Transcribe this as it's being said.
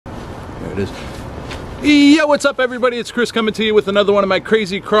There it is. Yo, what's up everybody? It's Chris coming to you with another one of my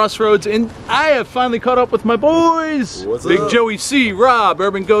Crazy Crossroads, and I have finally caught up with my boys. What's Big up? Joey C, Rob,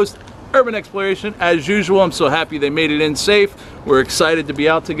 Urban Ghost, Urban Exploration. As usual, I'm so happy they made it in safe. We're excited to be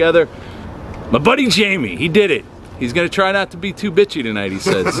out together. My buddy Jamie, he did it. He's gonna try not to be too bitchy tonight, he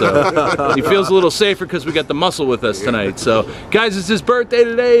said, so he feels a little safer because we got the muscle with us tonight. So, guys, it's his birthday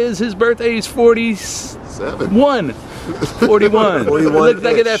today. It's his birthday. He's 41. 41. Look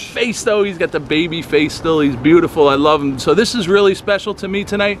at that face, though. He's got the baby face still. He's beautiful. I love him. So this is really special to me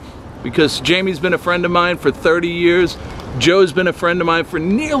tonight because Jamie's been a friend of mine for 30 years. Joe's been a friend of mine for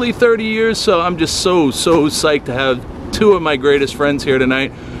nearly 30 years. So I'm just so psyched to have two of my greatest friends here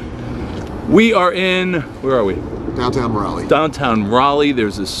tonight. We are in, where are we? Downtown Raleigh. Downtown Raleigh.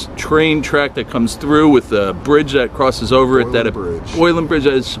 There's this train track that comes through with a bridge that crosses over it. Boylan Bridge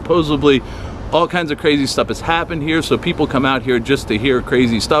that is supposedly all kinds of crazy stuff has happened here, so people come out here just to hear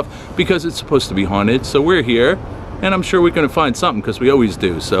crazy stuff because it's supposed to be haunted. So we're here, and I'm sure we're going to find something because we always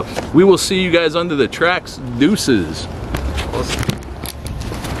do. So we will see you guys under the tracks. Deuces. Awesome.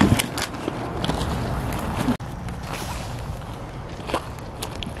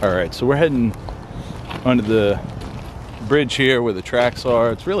 All right, so we're heading under the bridge here where the tracks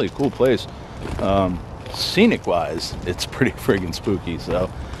are. It's really a cool place. Scenic-wise, it's pretty friggin' spooky. So.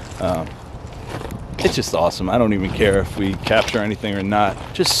 It's just awesome. I don't even care if we capture anything or not.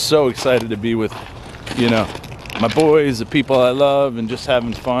 Just so excited to be with, you know, my boys, the people I love, and just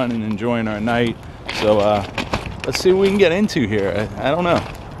having fun and enjoying our night. So let's see what we can get into here. I don't know.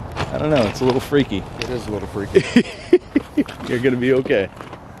 I don't know. It's a little freaky. It is a little freaky. You're gonna be okay.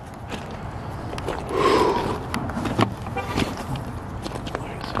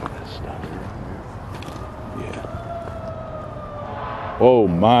 Oh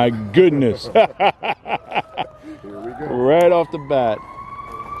my goodness. Here we go. Right off the bat.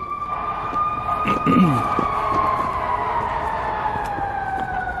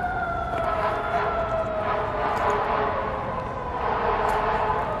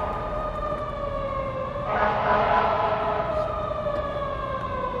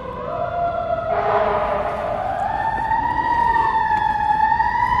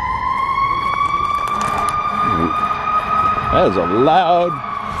 That is a loud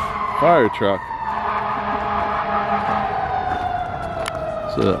fire truck.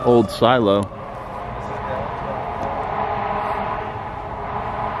 It's an old silo.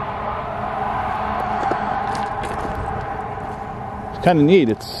 It's kind of neat.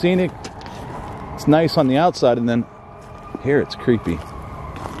 It's scenic. It's nice on the outside, and then here it's creepy.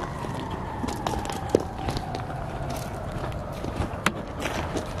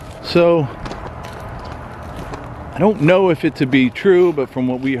 So I don't know if it to be true, but from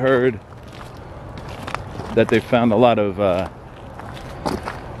what we heard, that they found a lot of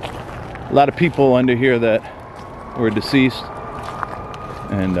people under here that were deceased,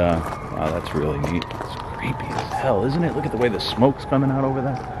 and wow, that's really neat. It's creepy as hell, isn't it? Look at the way the smoke's coming out over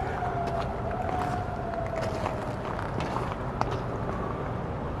there.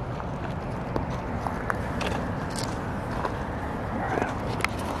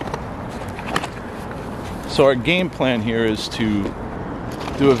 So our game plan here is to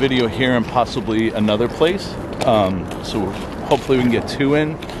do a video here and possibly another place. So hopefully we can get two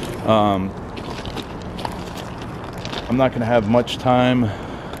in. I'm not going to have much time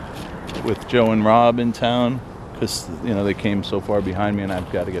with Joe and Rob in town because, you know, they came so far behind me and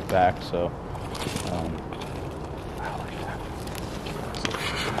I've got to get back. So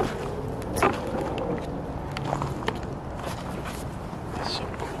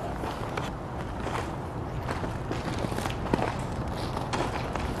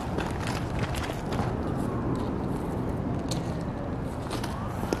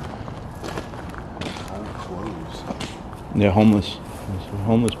yeah, homeless. There's some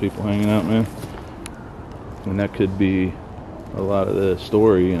homeless people hanging out, man. And that could be a lot of the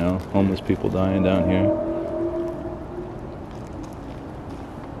story, you know, homeless people dying down here.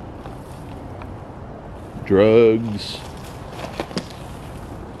 Drugs.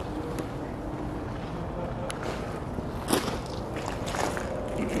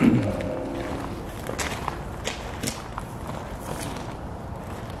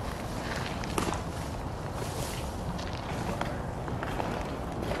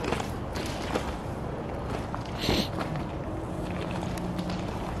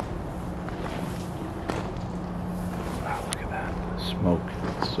 Smoke.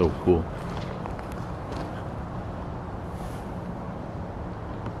 It's so cool.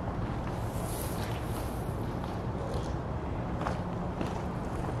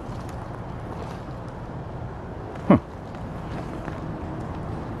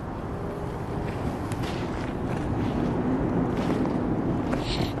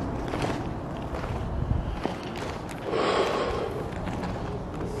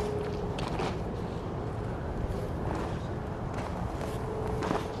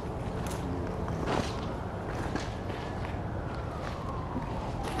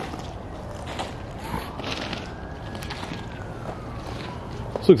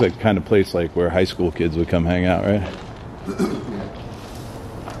 looks like the kind of place like where high school kids would come hang out, right?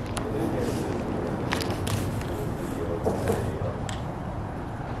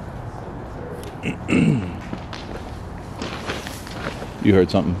 You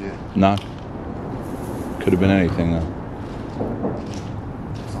heard something? Yeah. Knock? Could have been anything, though.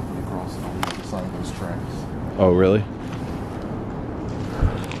 Something across on the other side of those tracks. Oh, really?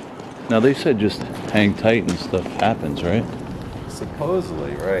 Now, they said just hang tight and stuff happens, right?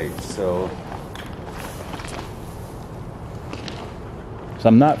 Supposedly, right. So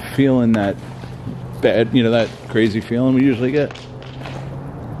I'm not feeling that bad, you know, that crazy feeling we usually get.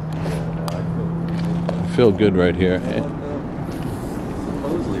 I feel good right here.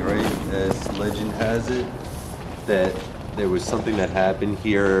 supposedly, right, as legend has it, that there was something that happened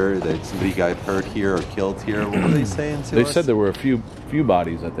here, that somebody got hurt here or killed here. What were they saying to They us? said there were a few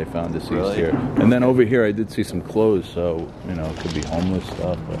bodies that they found deceased Really? here. And then over here I did see some clothes, so, you know, it could be homeless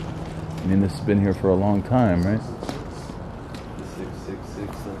stuff. But, I mean, this has been here for a long time, right? The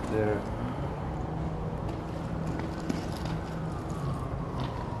 666 up there.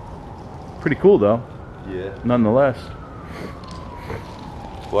 Pretty cool, though, Yeah. nonetheless.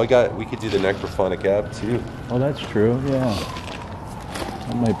 Well, we could do the necrophonic app too. Oh, that's true, yeah.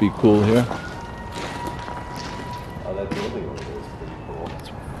 That might be cool here. Oh, that building over there is pretty cool.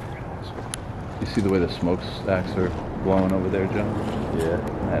 You see the way the smokestacks are blowing over there, Joe? Yeah.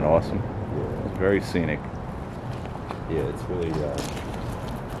 Isn't that awesome? Yeah. It's very scenic. Yeah, it's really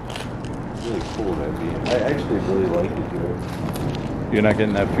cool, man. I actually really like it here. You're not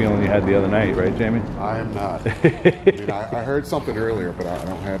getting that feeling you had the other night, right, Jamie? I am not. I mean, I heard something earlier, but I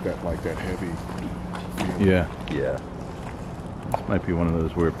don't have that like that heavy feeling. Yeah. Yeah. This might be one of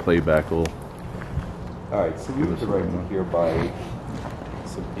those where playback will... All right, so we were directed here by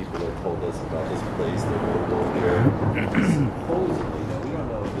some people that told us about this place that we'll go here. Supposedly, now we don't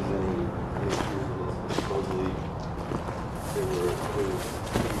know if there's any issues with this, but supposedly there was these places that were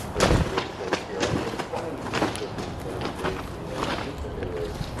closed here.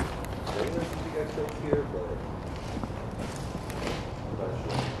 Here, but I'm not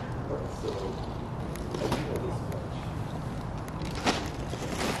sure. So I do know this much.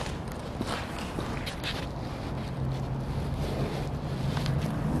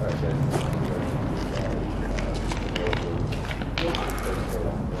 All right, guys.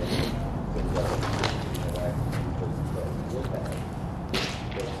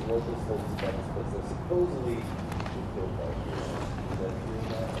 Supposedly,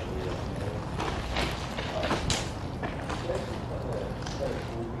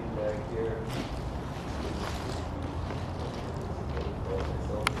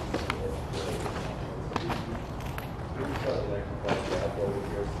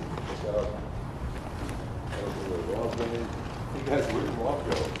 you guys wouldn't walk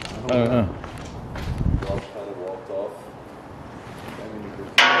though. I don't know. Rob kind of walked off.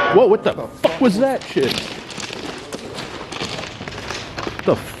 Whoa, what the fuck was that shit? What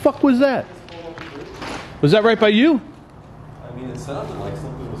the fuck was that? Was that right by you? I mean, it sounded like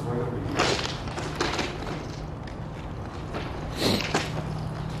something was right over here.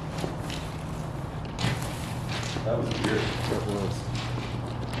 That was weird. That was.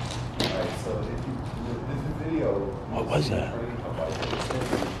 Alright, so if you, this video. What was that?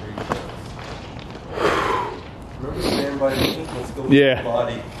 Remember Stand By Me? Let's go with Yeah. the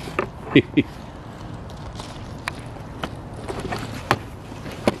body.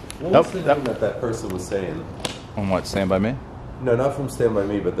 What was the name that person was saying? On what, Stand By Me? No, not from Stand By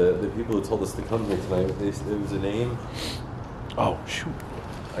Me, but the people who told us to come here tonight, it was a name. Oh, shoot.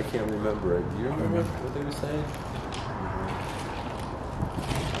 I can't remember it. Do you remember what they were saying?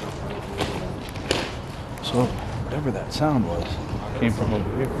 So, whatever that sound was, came from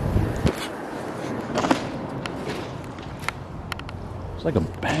over here. It's like a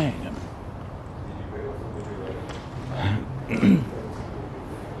bang.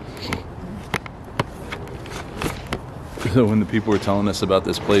 So when the people were telling us about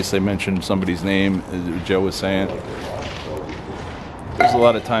this place, they mentioned somebody's name, as Joe was saying. There's a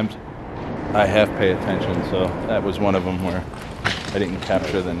lot of times I have pay attention, so that was one of them where I didn't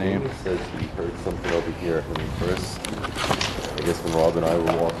capture the name. He says he heard something over here when first. I guess when Rob and I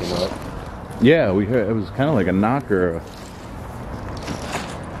were walking up. Yeah, we heard it was kind of like a knocker,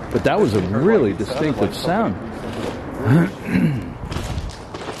 but that was a really distinctive sound.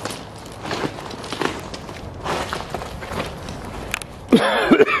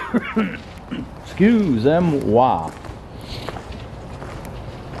 Excuse-moi.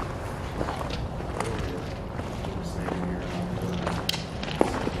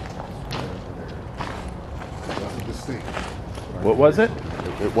 Distinct. What was it?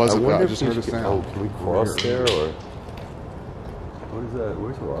 It wasn't that. I wonder just if heard a we should- sound. Oh, can we cross there or? What is that?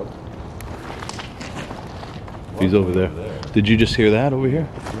 Where's Rob? He's over there. Did you just hear that over here?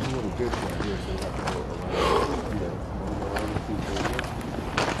 There's a little ditch right here, so we have to go around.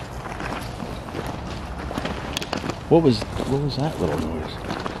 What was that little noise?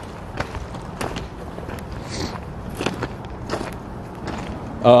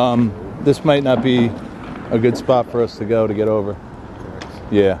 This might not be a good spot for us to go to get over.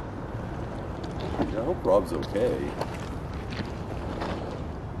 Yeah. I hope Rob's okay.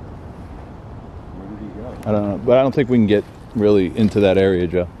 Where did he go? I don't know, but I don't think we can get really into that area,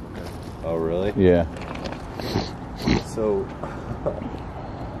 Joe. Oh, really? Yeah. So,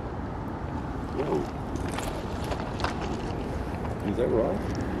 whoa. Is that Rob?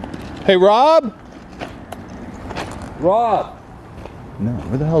 Hey, Rob? Rob! No,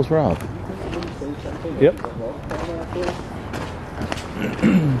 where the hell's Rob? Yep.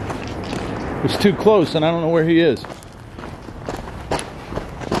 It's too close, and I don't know where he is.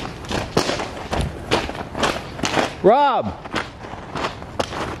 Rob!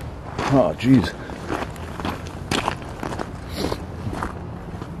 Oh, jeez.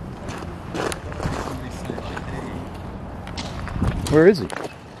 Where is he?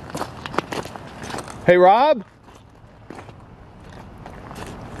 Hey, Rob?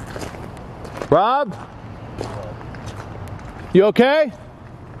 Rob? You okay?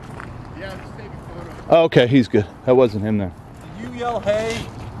 Yeah, I'm just taking photos. Oh, okay, he's good. That wasn't him there. Did you yell, hey?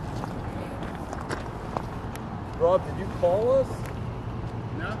 Rob, did you call us?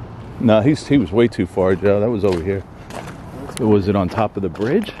 No? No, he was way too far, Joe. That was over here. Was it on top of the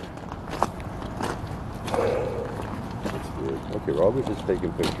bridge? That's weird. Okay, Rob was just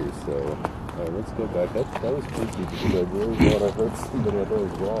taking pictures, so alright, let's go back. That was creepy because I really thought I heard somebody. I thought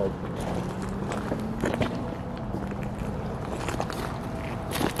it was Rob.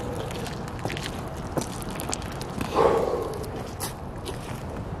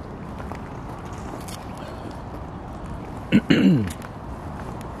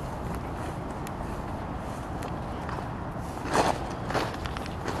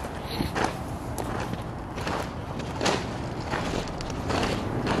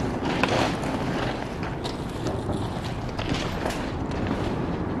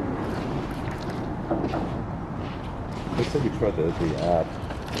 Looks like we tried the app.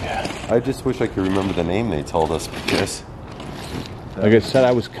 Yeah. I just wish I could remember the name they told us because. Like I said,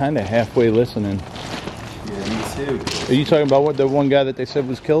 I was kind of halfway listening. Yeah, me too. Are you talking about the one guy that they said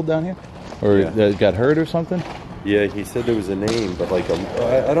was killed down here? Or Yeah. that got hurt or something? Yeah, he said there was a name, but like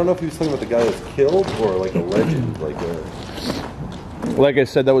I don't know if he was talking about the guy that's killed or like a legend, like a. Like I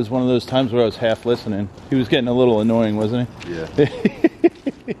said, that was one of those times where I was half listening. He was getting a little annoying, wasn't he? Yeah.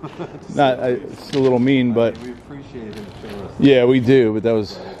 It's a little mean, but We appreciate him showing us. yeah, we do. But that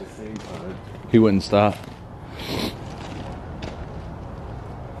was, But at the same time. he wouldn't stop.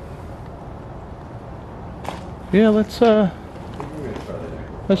 Yeah, let's We're gonna try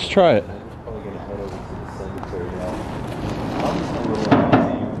that. let's try it. I'm probably gonna head over to the cemetery now. I'm just a little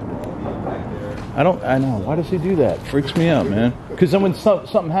uneasy being back there. I know. Why does he do that? Freaks me out, man. Because then when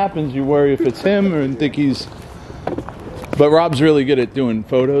something happens, you worry if it's him or think he's. But Rob's really good at doing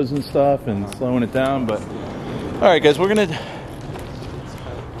photos and stuff and slowing it down. But all right, guys, we're gonna do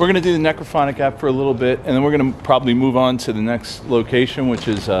the Necrophonic app for a little bit, and then we're gonna probably move on to the next location, which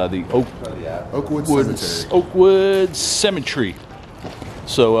is the Oakwood Cemetery. Oakwood Cemetery.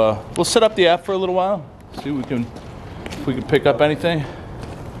 So we'll set up the app for a little while. See if we can pick up anything.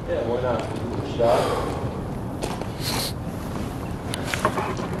 Yeah, why not? Shot.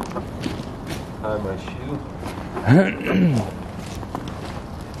 Tie my shoe.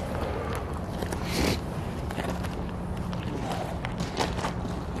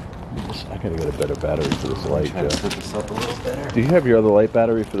 I gotta get a better battery for this light, Try to Joe. set this up a little better. Do you have your other light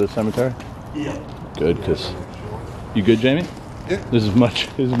battery for the cemetery? Yeah. Good, because you good, Jamie? Yeah. This is much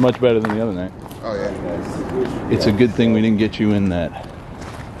better than the other night. Oh, yeah. It's a good thing we didn't get you in that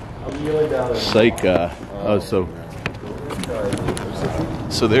I'm kneeling down there. psych.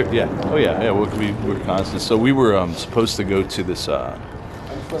 So there, yeah. Oh yeah, yeah. We're constant. So we were supposed to go to this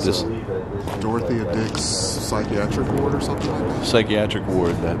Dorothea Dix psychiatric ward or something like that. psychiatric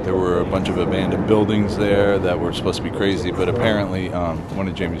ward. That there were a bunch of abandoned buildings there that were supposed to be crazy, but apparently one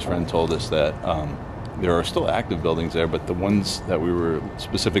of Jamie's friends told us that there are still active buildings there, but the ones that we were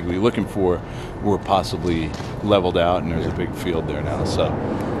specifically looking for were possibly leveled out, and there's a big field there now. So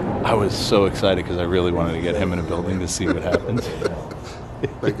I was so excited because I really wanted to get him in a building to see what happens.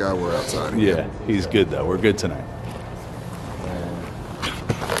 Thank God we're outside. Yeah, he's good though. We're good tonight.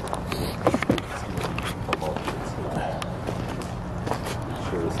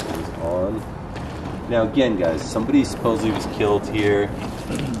 Sure. Now again, guys, somebody supposedly was killed here.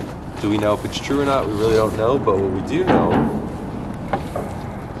 Do we know if it's true or not? We really don't know, but what we do know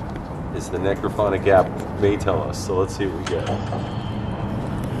is the necrophonic app may tell us. So let's see what we get.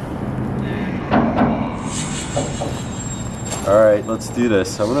 All right, let's do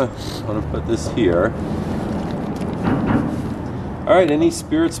this. I'm gonna put this here. All right, any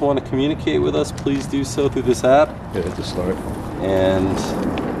spirits want to communicate with us, please do so through this app. Yeah, at the start. And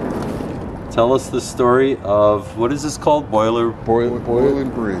tell us the story of, what is this called? Boiling Bridge. Boiling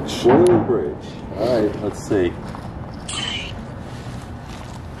Bridge. All right, let's see.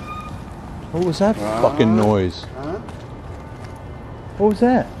 What was that fucking noise? What was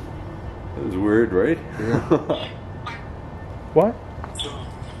that? That was weird, right? Yeah. What?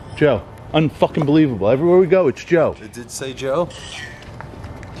 Joe. Unfucking believable. Everywhere we go, it's Joe. It did say Joe.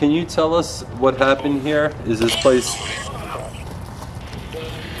 Can you tell us what happened here? Is this place...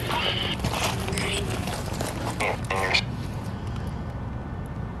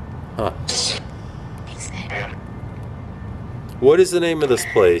 Huh. What is the name of this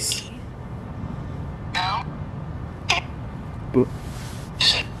place?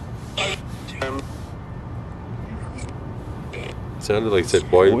 Sounded like it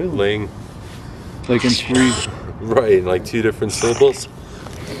said boiling. Like in three. Right, like 2 different syllables.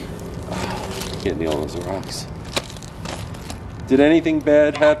 Getting all those rocks. Did anything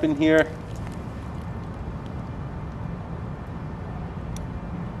bad happen here?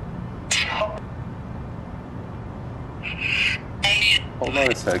 Hold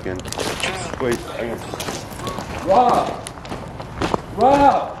on a second. Wait, I got... Rob!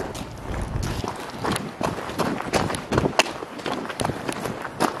 Rob!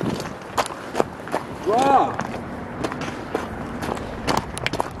 Rob!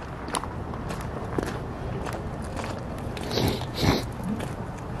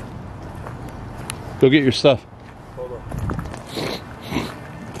 Go get your stuff. Hold on.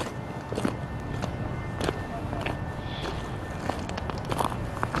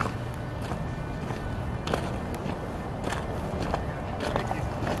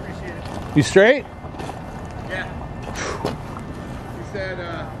 You straight? Yeah. He said,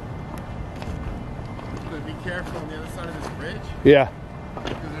 to be careful on the other side of this bridge, Yeah.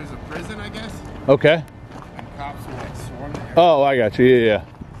 because there's a prison, I guess, Okay. and cops are like sworn there. Oh, I got you. Yeah, yeah.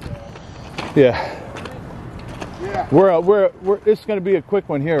 Yeah. Yeah. We're it's gonna be a quick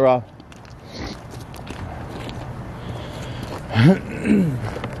one here, Rob.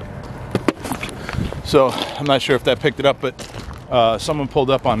 So I'm not sure if that picked it up, but someone pulled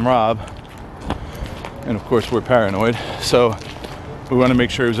up on Rob, and of course we're paranoid, so we want to make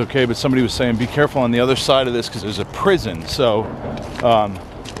sure he was okay. But somebody was saying be careful on the other side of this because there's a prison, so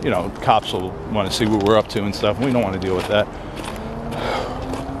you know, cops will want to see what we're up to and stuff, and we don't want to deal with that.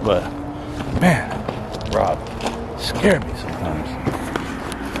 But man, Rob scared me sometimes.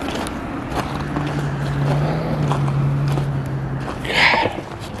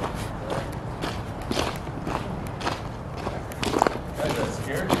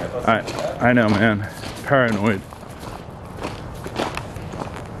 I know, man. Paranoid.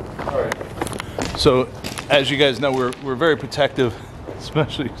 So, as you guys know, we're very protective,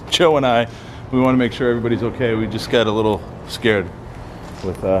 especially Joe and I. We want to make sure everybody's okay. We just got a little scared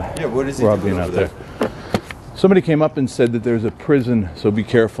with Yeah, what is he Rob doing being out over there. Somebody came up and said that there's a prison, so be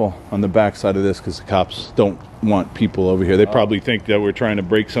careful on the backside of this because the cops don't want people over here. They probably think that we're trying to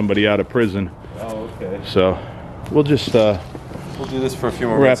break somebody out of prison. Oh, okay. So, we'll just We'll do this for a few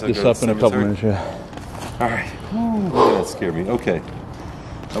more wrap minutes. this up in a couple minutes. Yeah. All right. Oh, that scared me. Okay.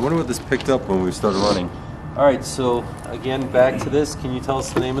 I wonder what this picked up when we started running. All right. So again, back to this. Can you tell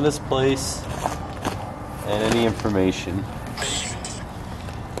us the name of this place and any information?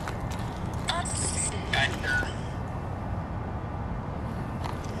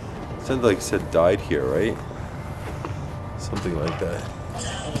 Sounded like it said died here, right? Something like that.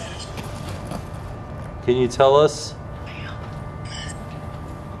 Can you tell us?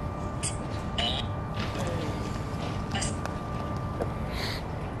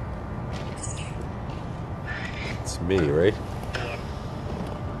 It's me, right?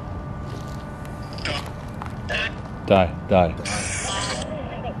 Die.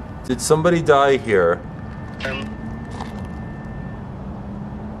 Did somebody die here?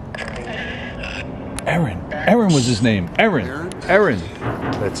 Aaron was his name. Aaron.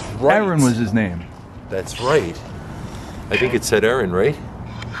 That's right. Aaron was his name. That's right. I think it said Aaron, right?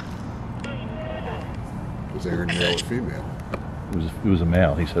 Was Aaron male or female? It was a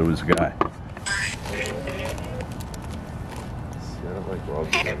male. He said it was a guy. See, I don't like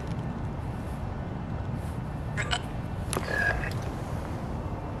Rob's name.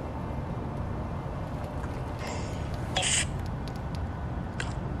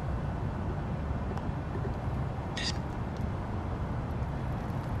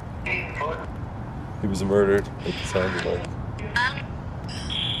 He was murdered, it sounded like.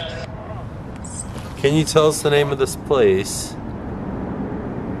 Can you tell us the name of this place?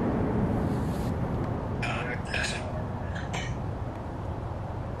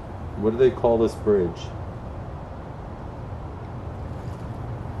 What do they call this bridge?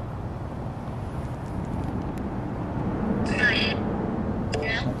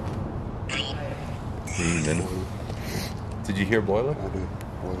 Did you hear boiling? I did.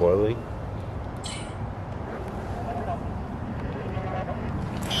 Boiling?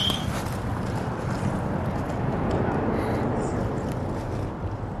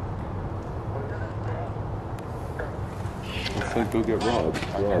 It said go get robbed.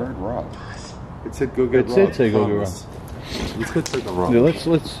 I heard Rob. It said go get robbed. It did say go get Promise. Let's go take a rob. Yeah,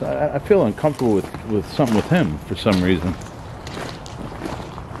 let's. I feel uncomfortable with something with him for some reason.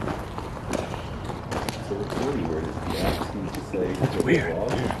 So it's really weird if you ask him to say That's go weird. get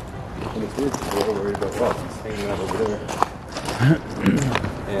robbed. And it's weird because we're all worried about Rob. He's hanging out over there.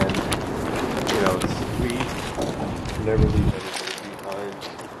 And, you know, we never leave anybody behind.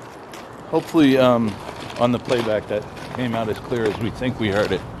 Hopefully, on the playback that came out as clear as we think we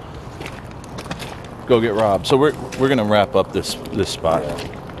heard it. Go get robbed. So we're gonna wrap up this spot.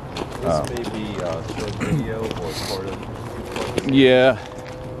 This may be a short video or part of. Yeah,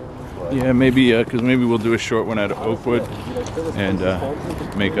 maybe because maybe we'll do a short one at Oakwood and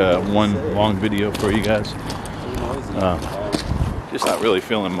make one long video for you guys. Just not really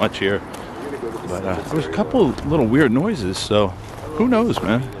feeling much here, but there was a couple little weird noises. So who knows,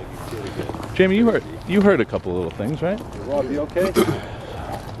 man? Jamie, you heard a couple little things, right? Rob, you okay?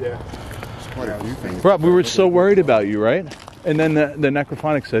 Yeah. Quite a few things. Rob, we were so worried about you, right? And then the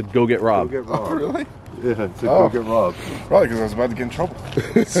necrophonic said, "Go get robbed." Go get robbed. Oh, really? Yeah, it said go get robbed. Probably because I was about to get in trouble.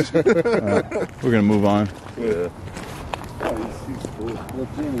 We're gonna move on. Yeah. Oh, he's cool. Well,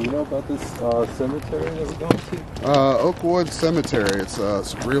 Jamie, you know about this cemetery that we're going to? Oakwood Cemetery. It's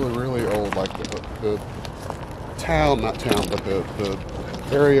really, really old. Like the town, not town, but the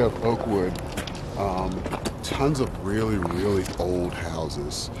area of Oakwood. Tons of really, really old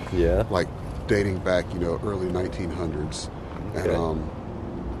houses. Yeah. Like dating back, early 1900s. Okay. And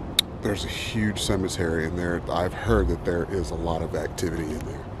there's a huge cemetery in there. I've heard that there is a lot of activity in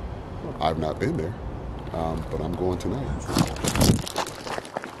there. I've not been there, but I'm going tonight.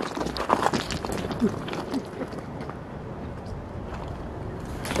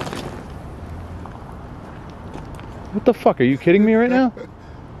 What the fuck? Are you kidding me right now?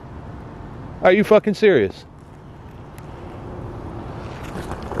 Are you fucking serious?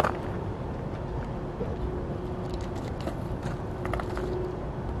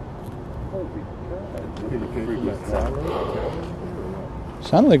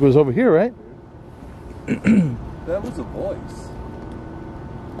 Sounded like it was over here, right? That was a voice.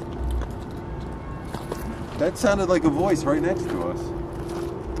 That sounded like a voice right next to us.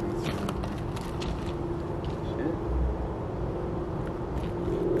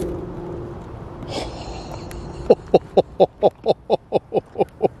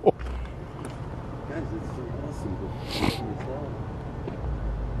 Guys, it's so awesome.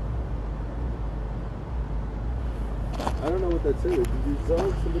 I don't know what that said. Did you sound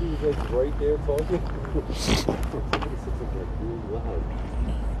like somebody was like right there talking? Somebody said something like really loud.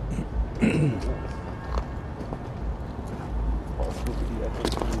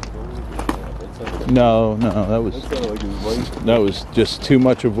 No, that was just too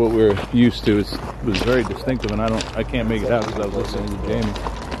much of what we're used to. It was very distinctive, and I can't make it out because I was listening to Jamie.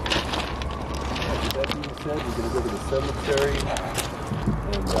 That being said, we're gonna go to the cemetery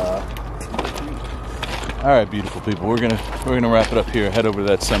and All right, beautiful people, we're gonna wrap it up here. Head over to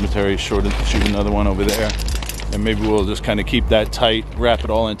that cemetery, shoot another one over there, and maybe we'll just kind of keep that tight, wrap it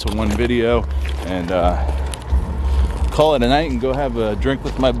all into one video, and call it a night and go have a drink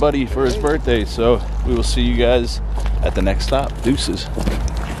with my buddy for his birthday. So we will see you guys at the next stop. Deuces.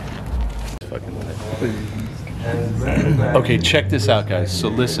 Okay, check this out, guys. So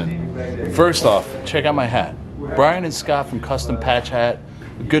listen, first off, check out my hat. Brian and Scott from Custom Patch Hat,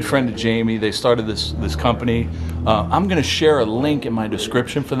 a good friend of Jamie. They started this company. I'm going to share a link in my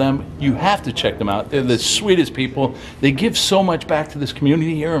description for them. You have to check them out. They're the sweetest people. They give so much back to this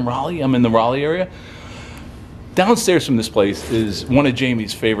community here in Raleigh. I'm in the Raleigh area. Downstairs from this place is one of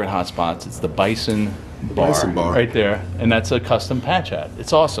Jamie's favorite hot spots. It's the Bison Bar, right there, and that's a custom patch hat.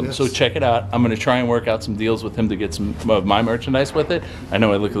 It's awesome. Yes. So check it out. I'm going to try and work out some deals with him to get some of my merchandise with it. I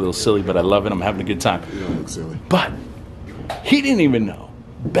know I look a little silly, but I love it. I'm having a good time. You don't look silly. But he didn't even know.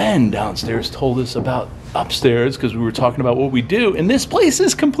 Ben downstairs told us about upstairs because we were talking about what we do, and this place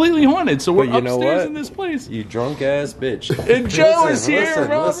is completely haunted. So we're But you know upstairs what? in this place. You drunk ass bitch. And Joe is here,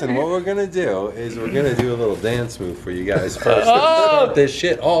 bro. Listen, what we're gonna do is we're gonna do a little dance move for you guys first. Start this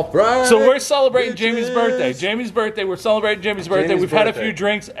shit off right. So we're celebrating bitches. Jamie's birthday. Jamie's birthday. We're celebrating Jamie's birthday. Jamie's We've had a birthday. few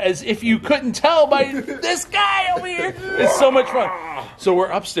drinks, as if you couldn't tell by this guy over here. It's so much fun. So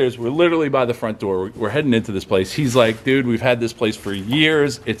we're upstairs. We're literally by the front door. We're heading into this place. He's like, dude, we've had this place for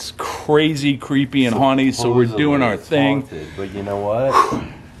years. It's crazy, creepy, and haunted. So we're doing our It's thing. haunted, but you know what?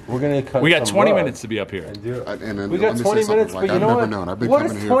 We're gonna cut. We got some 20 rug minutes to be up here. and do- And then We let got me say 20 something, minutes, like, but you I've know never what? known. I've been What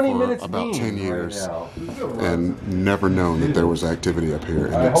coming does here 20 for minutes about mean 10 right years now? and never known that there was activity up here.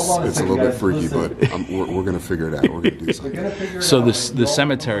 And Alright, hold on a it's a second, little bit guys. freaky, Listen. but we're going to figure it out. We're going to do something. So the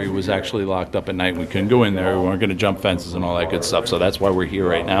cemetery was actually locked up at night. We couldn't go in there. We weren't going to jump fences and all that good stuff. So that's why we're here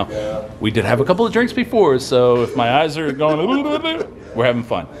right now. We did have a couple of drinks before, so if my eyes are going, we're having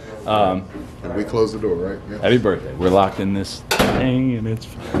fun. And we close the door, right? Yeah. Happy birthday. We're locked in this thing, and it's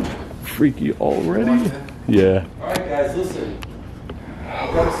freaky already. Yeah. All right, guys, listen.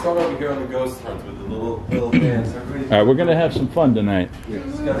 We've got to start over here on the ghost hunt with a little dance. Everybody, All right, we're going to have some fun tonight.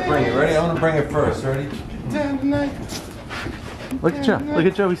 just gotta bring it. Ready? I'm gonna bring it first. Ready? Look at Joe. Look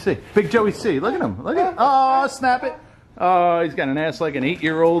at Joey C. Big Joey C. Look at him. Look at him. Oh, snap it. Oh, he's got an ass like an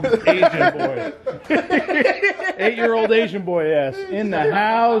 8-year-old Asian boy. 8-year-old Asian boy ass in the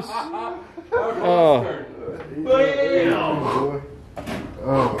house. Oh.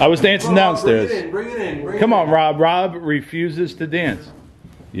 I was dancing downstairs. Bring it in. Come on, Rob. Rob refuses to dance.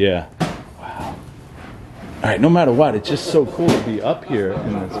 Yeah. Wow. All right, no matter what, it's just so cool to be up here.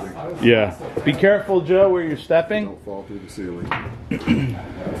 In this. Yeah. Be careful, Joe, where you're stepping. Don't fall through the ceiling.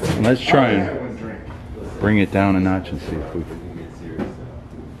 Let's try and bring it down a notch and see if we can.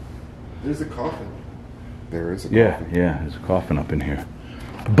 There's a coffin. There is a coffin. Yeah, there's a coffin up in here.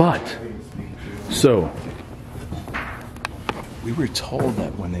 But, so, we were told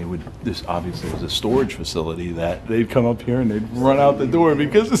that when they would, this obviously was a storage facility, that they'd come up here and they'd run out the door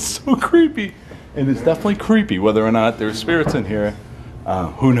because it's so creepy. And it's definitely creepy, whether or not there's spirits in here.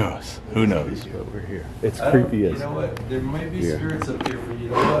 Who knows? Who knows? But we're here. It's creepy You as. know what? There might be spirits up here, but you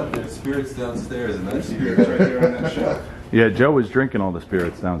know what? There's spirits downstairs, and that's Spirits right there on that shelf. Yeah, Joe was drinking all the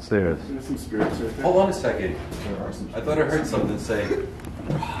spirits downstairs. There's some spirits right there. Hold on a second. I thought I heard something say,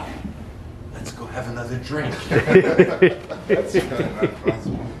 "Rob, let's go have another drink." That's kind of not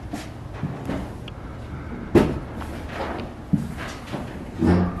possible.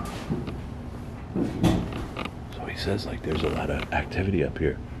 So he says like there's a lot of activity up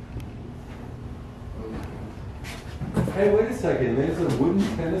here. Hey, wait a second. There's a wooden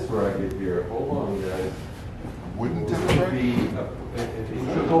tennis racket here. Hold on, guys. Wooden This tennis would racket? be an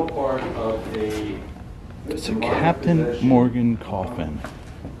integral part of a. It's a Captain Morgan coffin.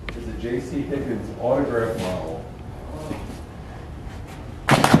 It's a J.C. Higgins autograph model.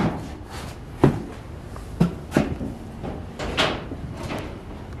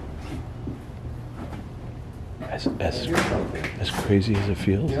 As crazy as it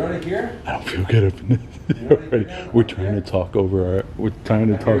feels, You know what I hear? I don't feel good up in this already. We're trying to talk over our. We're trying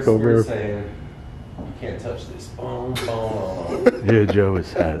to I hear talk over. spirits saying, "You can't touch this." Boom, boom. Yeah, Joe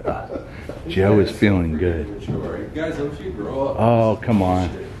is had. Joe is feeling good. Mature. You guys, don't you grow up? Oh, come on,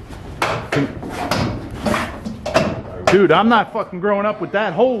 dude! I'm not fucking growing up with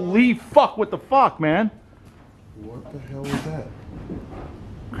that. Holy fuck! What the fuck, man? What the hell is that?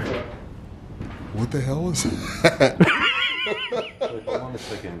 What the hell is that? Wait, hold on a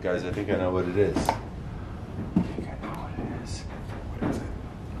second, guys. I think I know what it is. I think I know what it is. What is it?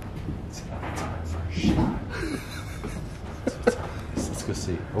 It's about time for a shot. Let's go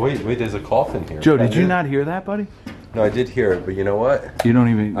see. Oh, wait, there's a coffin here. Joe, did you not hear that, buddy? No, I did hear it, but you know what? You don't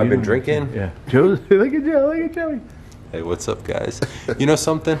even. I've you been don't drinking. Even, yeah, Joe. Look at Joe. Look at Joey. Hey, what's up, guys? You know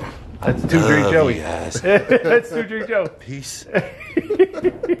something? That's 2 drink Joey. Yes. That's 2 drink Joe. Peace.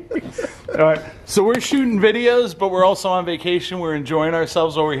 All right, so we're shooting videos, but we're also on vacation. We're enjoying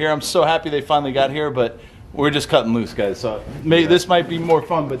ourselves over here. I'm so happy they finally got here, but we're just cutting loose, guys. So this might be more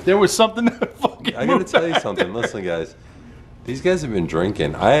fun, but there was something that fucking. I gotta tell you something. Listen, guys. These guys have been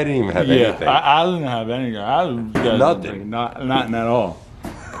drinking. I didn't even have Yeah, anything. I didn't have anything. I was Nothing. Nothing at all.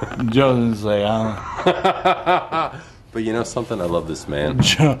 Joe's like, I don't. But you know something? I love this man.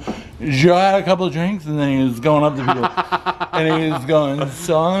 Joe had a couple of drinks, and then he was going up to people, and he was going,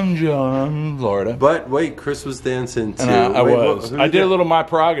 "So I'm Joe, I'm in Florida." But wait, Chris was dancing too. And I Wait, was. who I did did a that? little my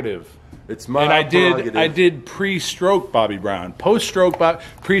prerogative. It's my And I prerogative. did pre-stroke Bobby Brown. Post-stroke,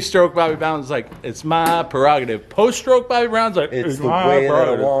 pre-stroke Bobby Brown's like, it's my prerogative. Post-stroke Bobby Brown's like, It's the my way that I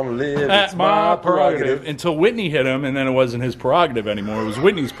prerogative. want to live. That's It's my prerogative. Until Whitney hit him, and then it wasn't his prerogative anymore. It was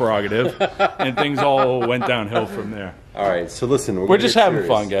Whitney's prerogative, and things all went downhill from there. All right, so listen. We're just having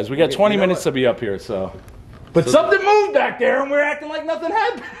fun, guys. We got 20 minutes to be up here, so. But something moved back there, and we're acting like nothing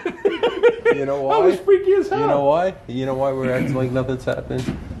happened. You know why? That was freaky as hell. You know why? You know why we're acting like nothing's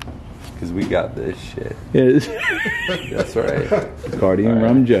happened? Because we got this shit. Yes. That's right. Bacardi and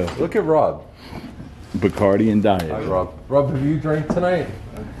Rum Joe. Look at Rob. Bacardi and Diet. Hi, Rob. Rob, have you drank tonight?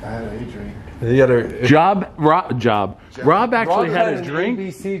 I had a drink. You got a Rob actually had a an drink.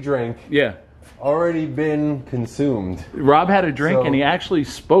 ABC drink Yeah. already been consumed. Rob had a drink, So- and he actually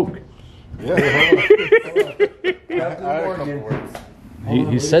spoke. Captain I had a couple Morgan. words.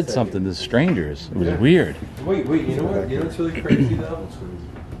 He said something to strangers. It was weird. Wait, you know what? You know what's really crazy though?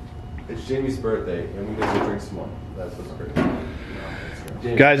 It's Jamie's birthday, and we get to drink some more. That's what's crazy.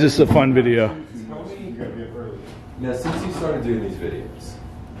 Jamie, Guys, this is a fun video. tell me, now since you started doing these videos,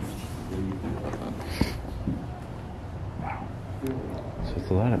 So it's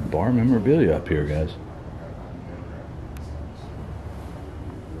a lot of bar memorabilia up here, guys.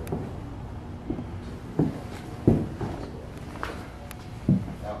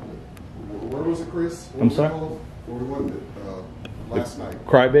 Where was it, Chris? What I'm was it sorry? called? Where was it? Last night.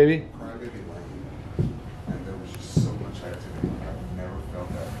 Crybaby? Crybaby Lane. And there was just so much activity. I've never felt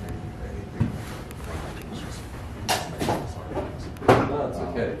that anything. It was just no, it's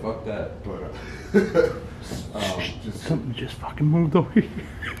okay. Fuck that. but just Something just fucking moved over here.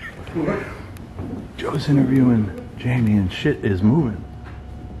 Joe's interviewing Jamie, and shit is moving.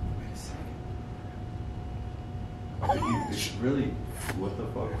 It's really, what the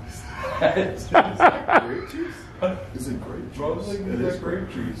fuck was grape juice? Is it grape juice? It is grape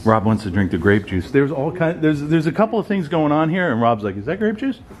juice. Rob wants to drink the grape juice. There's all kind. There's a couple of things going on here, and Rob's like, "Is that grape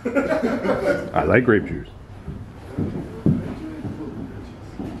juice?" I like grape juice.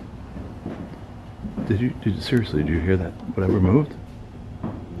 Seriously? Did you hear that? Whatever moved?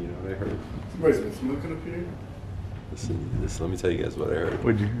 You know what I heard? Somebody's been smoking up here. Listen, let me tell you guys what I heard.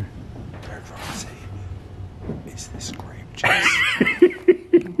 What'd you hear? I heard Rob say, "Is this grape juice?"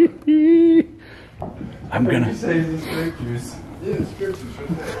 I'm gonna say is this grape juice? Yeah, it's grape juice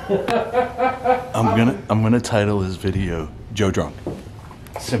right there. I'm gonna title this video "Joe Drunk."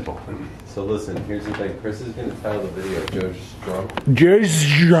 Simple. So listen, here's the thing. Chris is gonna title the video "Joe's Drunk." Joe's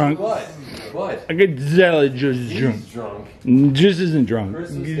drunk. What? I could tell it Joe's drunk. He's drunk. Just isn't drunk.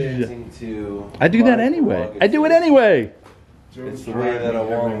 Chris is dancing to. I do that anyway. I do it anyway. It's the way that I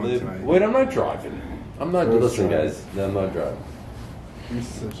want to live. Wait, I'm not driving. I'm not. Listen, guys. No, I'm not driving. You're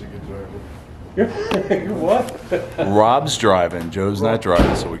such a good driver. What? Rob's driving. Joe's not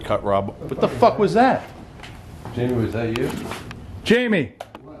driving, so we cut Rob. What the fuck was that? Jamie, was that you? Jamie,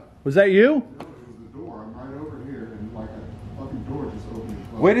 was that you? it was the door. I'm right over here, and like a fucking door just opened and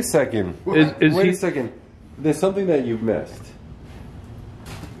closed. Wait a second. Is Wait he? a second. There's something that you've missed.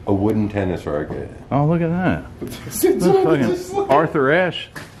 A wooden tennis racket. Oh, look at that. That's fucking Arthur Ashe.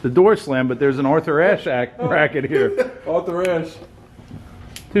 The door slammed, but there's an Arthur Ashe racket here. Arthur Ashe.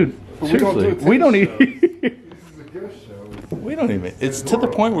 Dude, we don't do seriously, we don't even. This is a ghost show. We don't even. It's to the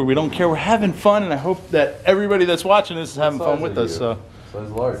point where we don't care. We're having fun, and I hope that everybody that's watching this is having fun with us. So Size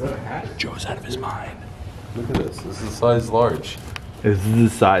large. Joe's out of his mind. Look at this. This is size large. This is the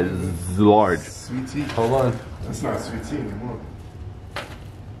size. This is large. Sweet tea. Hold on. That's not sweet tea anymore.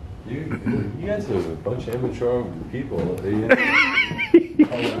 You guys are a bunch of immature people.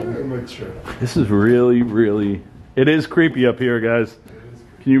 Immature. This is really, really. It is creepy up here, guys.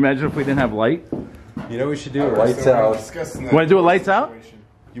 Can you imagine if we didn't have light? You know we should do it lights out. Want to do it lights out?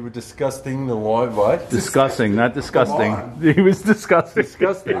 You were disgusting the lawn. What? Discussing, not disgusting. He was disgusting.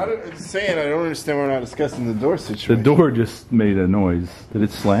 Disgusting. I'm saying I don't understand why we're not discussing the door The situation. door just made a noise. Did it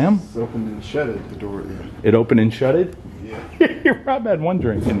slam? It's opened and shutted. The door. It opened and shutted? Yeah. Rob had one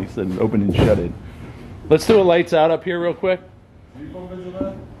drink and he said it opened and shutted. Let's do a lights out up here real quick. I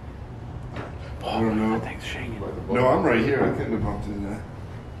don't know. That thing's shaking. No, I'm right here. I couldn't have bumped into that.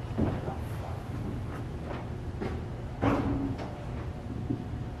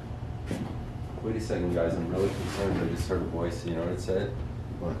 Wait a second, guys. I'm really concerned. I just heard a voice. You know what it said?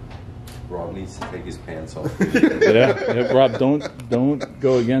 What? Rob needs to take his pants off. Yeah, Rob, don't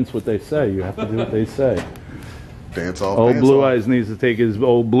go against what they say. You have to do what they say. Dance off. Old dance Blue off. Eyes needs to take his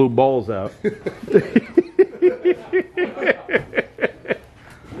old blue balls out.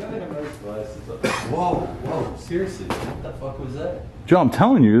 Whoa, seriously, what the fuck was that? Joe, I'm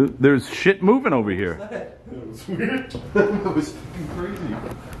telling you, there's shit moving over here. It was weird. It was fucking crazy.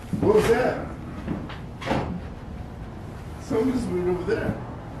 What was that? Someone just moved over there.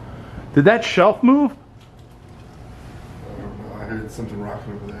 Did that shelf move? I don't know. I heard something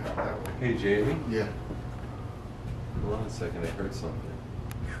rocking over there. That way. Hey, Jamie. Yeah. Hold on a second. I heard something.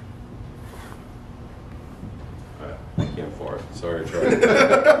 I can't fart. Sorry, I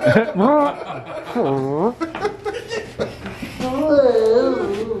tried.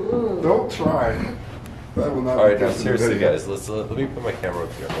 Don't try. That will not. All right, be now good for the seriously, video. guys, let me put my camera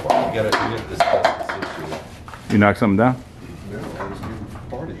up here. Hold on. We gotta discuss this issue. You knocked something down? No, I was getting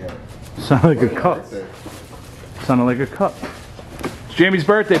party hat. Sounded like a cup. Sounded like a cup. It's Jamie's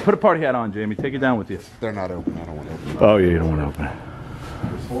birthday. Put a party hat on, Jamie. Take it down with you. They're not open. I don't want to open them. Oh, yeah, you don't want to open it.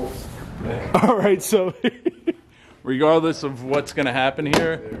 All right, so regardless of what's going to happen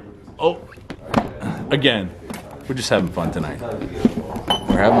here, again, we're just having fun tonight.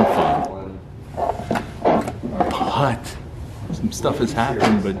 We're having fun. But some stuff has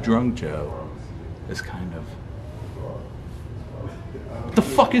happened, but Drunk Joe is kind of... What the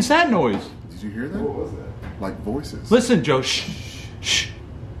fuck is that noise? Did you hear that? What was that? Like voices. Listen, Joe, shh, shh.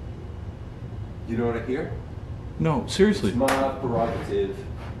 You know what I hear? No, seriously. It's my prerogative.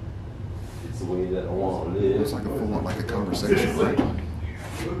 It's the way that I want to live. It's like a full on, like a conversation, right?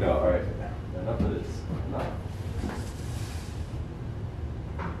 No, all right. Enough of this. Enough.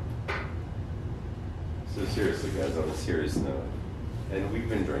 So seriously, guys, on a serious note, and we've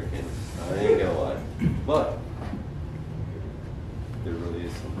been drinking. I ain't gonna lie, but there really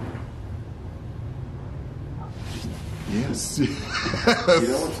is something. Yes. You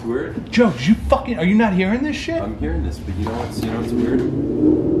know what's weird? Joe, did you fucking... Are you not hearing this shit? I'm hearing this, but you know what's weird?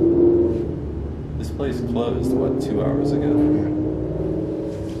 This place closed, what, 2 hours ago?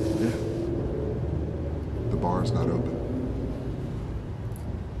 Yeah. The bar's not open.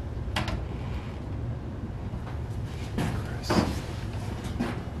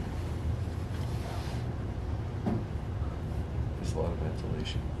 There's a lot of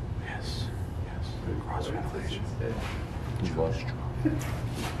ventilation. Yes. Yes. Cross ventilation. He's washed.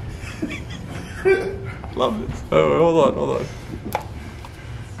 Love it. Oh, hold on.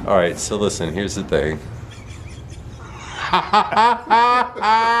 All right, so listen, here's the thing.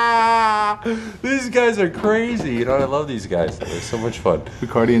 These guys are crazy. You know, I love these guys. They're so much fun.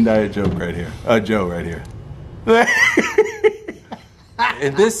 Bacardi and Diet Joke right here. Joe right here.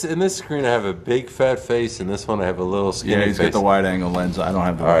 In this screen, I have a big fat face. In this one, I have a little skinny Yeah, he's face. got the wide angle lens. I don't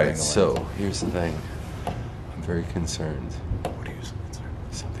have the All wide right, angle so lens. here's the thing. I'm very concerned. What are you so concerned?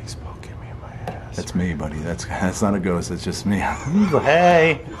 Something spoke in me in my ass. That's me, buddy. That's not a ghost. That's just me.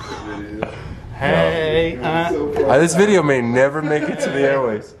 Hey. Hey. This video may never make it to the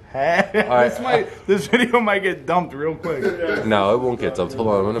airways. Hey. right. This video might get dumped real quick. No, it won't get dumped. Hold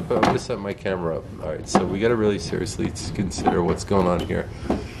on, I'm gonna set my camera up. All right, so we gotta really seriously consider what's going on here.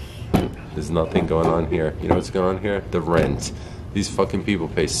 There's nothing going on here. You know what's going on here? The rent. These fucking people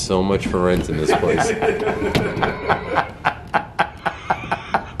pay so much for rent in this place.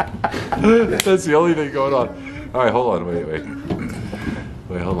 That's the only thing going on. All right, hold on, wait,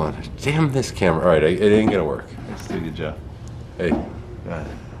 hold on. Damn this camera. All right, it ain't gonna work. Let's do your job. Hey,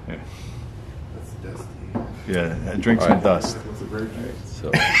 Here. That's dusty. Yeah, drink some dust. That's a great drink.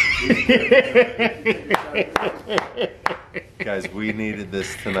 so. Guys, we needed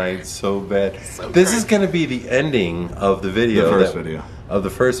this tonight so bad. This is gonna be the ending of the video. Of the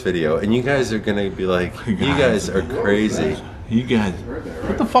first video. And you guys are gonna be like, you guys are crazy. You guys.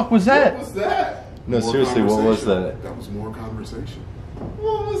 What the fuck was that? What was that? No, seriously, what was that? That was more conversation.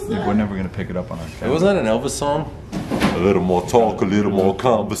 What was that? We're never gonna pick it up on our It camera. wasn't that an Elvis song? A little more talk, a little more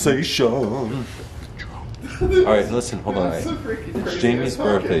conversation. Alright, listen, hold on. That's so freaking It's crazy. Jamie's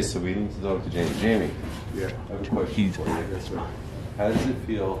birthday, so we need to talk to Jamie. Jamie, Yeah. I have a question for you. How does it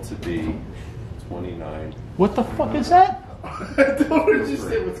feel to be 29? What the fuck is that? I don't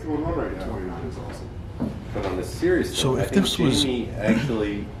understand what's going on right now. 29 is awesome. But on a serious So note, I if think this was- Jamie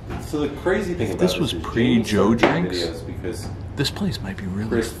actually. So the crazy thing If about this was is pre-Joe Jamie started drinks, videos because This place might be really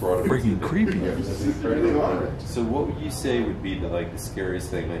Chris brought it freaking to the- creepy. That's incredible. So what would you say would be the scariest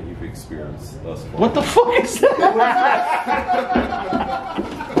thing that you've experienced thus far? What the fuck is that?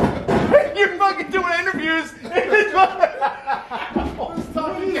 You're fucking doing interviews.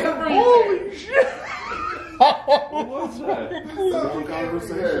 Holy shit! What was that? Long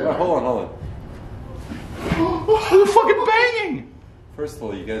conversation. Hold on. Who's fucking banging? First of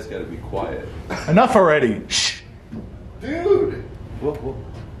all, you guys got to be quiet. Enough already. Shh. Dude! Whoa.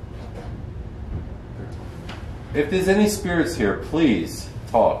 If there's any spirits here, please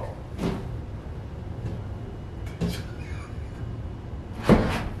talk.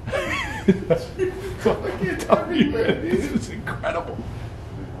 This is incredible.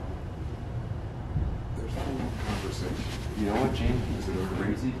 You know what, Jamie? The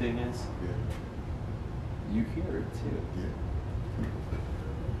crazy thing is, Yeah. you hear it too.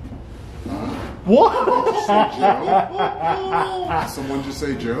 Yeah. What? Joe? Someone just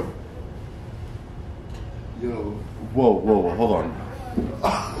say Joe? Yo. Whoa, hold on.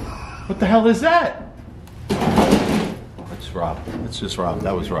 What the hell is that? It's Rob. It's just Rob.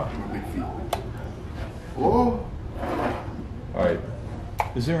 That was Rob. Big feet. Oh. All right.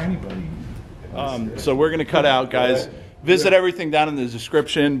 Is there anybody? So we're going to cut out, guys. Visit everything down in the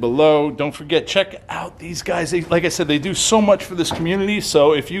description below. Don't forget, check out these guys. They, like I said, they do so much for this community.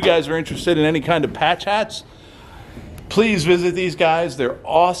 So if you guys are interested in any kind of patch hats, please visit these guys. They're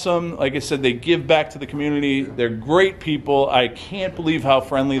awesome. Like I said, they give back to the community. They're great people. I can't believe how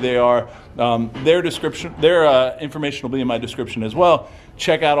friendly they are. Their information will be in my description as well.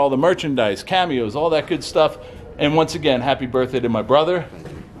 Check out all the merchandise, cameos, all that good stuff. And once again, happy birthday to my brother.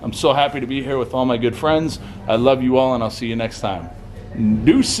 I'm so happy to be here with all my good friends. I love you all, and I'll see you next time.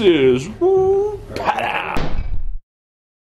 Deuces. Woo. Ta-da.